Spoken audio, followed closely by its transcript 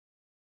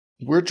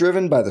We're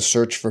driven by the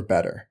search for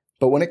better.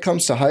 But when it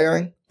comes to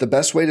hiring, the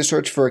best way to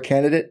search for a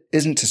candidate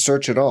isn't to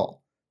search at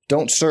all.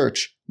 Don't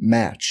search,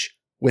 match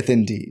with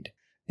Indeed.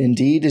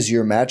 Indeed is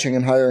your matching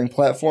and hiring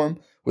platform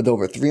with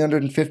over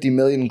 350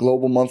 million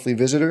global monthly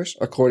visitors,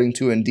 according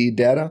to Indeed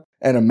data,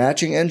 and a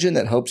matching engine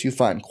that helps you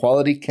find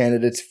quality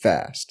candidates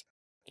fast.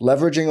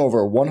 Leveraging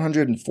over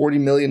 140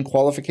 million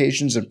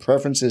qualifications and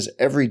preferences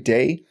every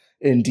day,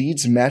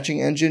 Indeed's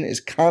matching engine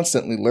is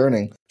constantly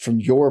learning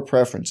from your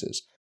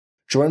preferences.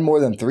 Join more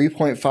than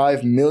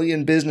 3.5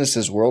 million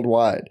businesses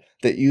worldwide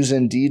that use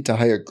Indeed to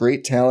hire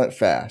great talent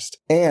fast.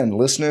 And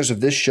listeners of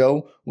this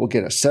show will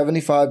get a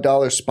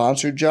 $75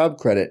 sponsored job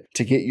credit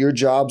to get your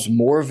jobs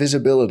more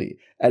visibility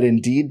at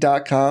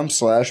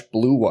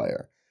Indeed.com/Blue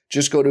Wire.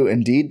 Just go to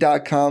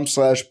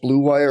Indeed.com/Blue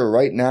Wire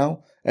right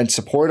now and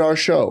support our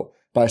show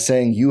by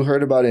saying you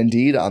heard about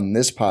Indeed on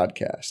this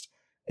podcast.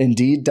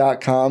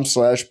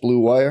 Indeed.com/Blue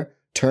Wire.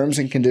 Terms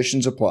and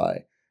conditions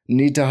apply.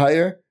 Need to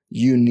hire?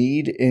 You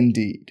need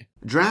Indeed.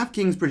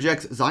 DraftKings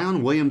projects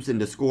Zion Williamson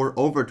to score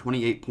over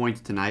 28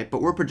 points tonight,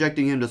 but we're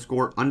projecting him to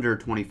score under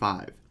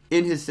 25.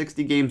 In his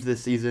 60 games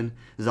this season,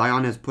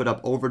 Zion has put up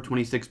over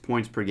 26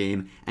 points per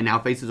game and now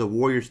faces a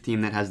Warriors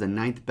team that has the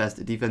 9th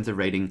best defensive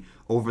rating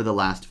over the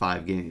last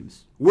 5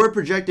 games. We're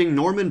projecting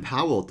Norman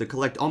Powell to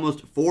collect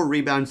almost 4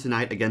 rebounds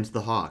tonight against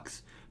the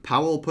Hawks.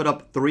 Powell put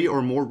up 3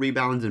 or more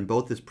rebounds in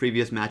both his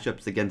previous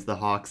matchups against the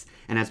Hawks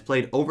and has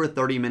played over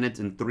 30 minutes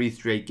in 3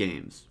 straight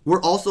games.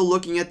 We're also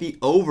looking at the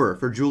over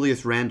for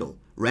Julius Randle.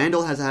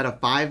 Randle has had a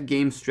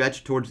 5-game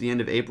stretch towards the end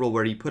of April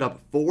where he put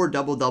up 4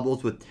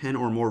 double-doubles with 10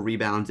 or more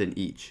rebounds in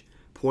each.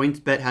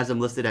 PointsBet has him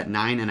listed at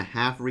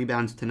 9.5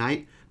 rebounds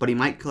tonight, but he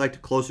might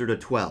collect closer to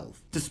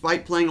 12.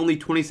 Despite playing only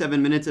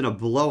 27 minutes in a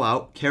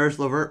blowout, Karis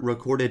LeVert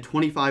recorded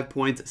 25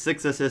 points,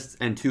 6 assists,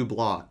 and 2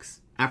 blocks.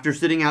 After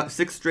sitting out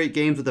 6 straight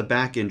games with a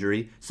back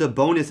injury,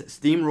 Sabonis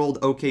steamrolled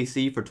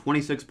OKC for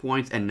 26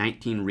 points and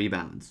 19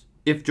 rebounds.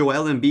 If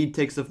Joel Embiid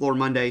takes the floor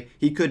Monday,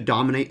 he could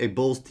dominate a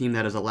Bulls team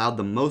that has allowed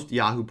the most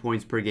Yahoo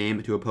points per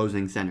game to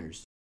opposing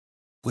centers.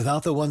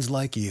 Without the ones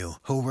like you,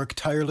 who work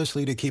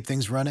tirelessly to keep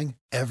things running,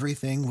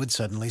 everything would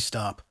suddenly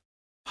stop.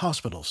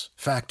 Hospitals,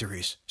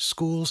 factories,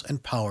 schools,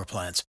 and power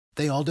plants,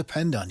 they all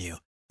depend on you.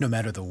 No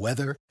matter the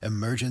weather,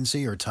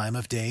 emergency, or time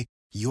of day,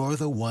 you're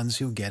the ones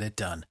who get it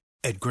done.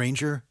 At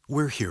Grainger,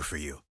 we're here for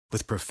you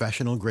with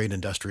professional-grade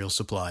industrial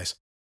supplies.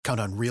 Count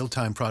on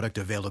real-time product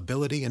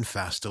availability and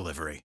fast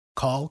delivery.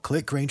 Call,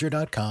 click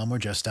Grainger.com, or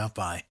just stop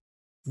by.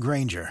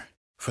 Grainger,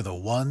 for the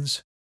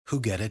ones who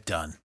get it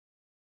done.